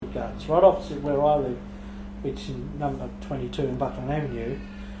market gardens, right opposite where I live, which is number 22 in Buckland Avenue.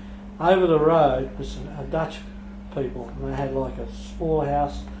 Over the road was a Dutch people, and they had like a small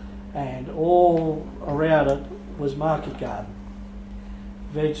house, and all around it was market garden,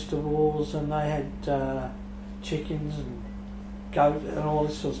 vegetables, and they had chickens and goat and all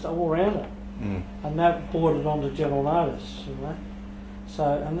this sort of stuff all around it. And that brought it onto general notice, you know. So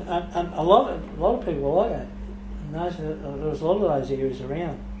and a lot of people were like that. And there was a lot of those areas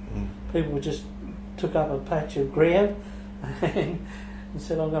around. People just took up a patch of ground and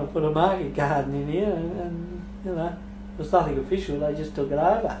said, "I'm going to put a market garden in here," and you know, there's nothing official. They just took it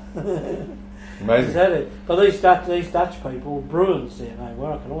over. Amazing. Exactly. But these Dutch people, Bruins, their name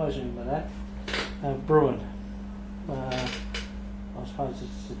were. I can always remember that. Bruin. I suppose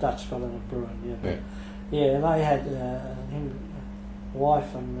it's the Dutch spelling of Bruin. Yeah. Yeah. They had him,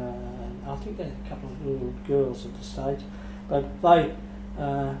 wife, and I think they had a couple of little girls at the stage, but they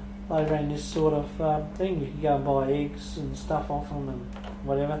ran this sort of thing. You could go and buy eggs and stuff off them and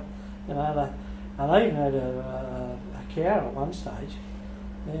whatever, you know. And they even had a cow at one stage.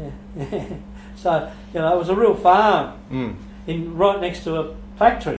 Yeah. So you know, it was a real farm right next to a factory.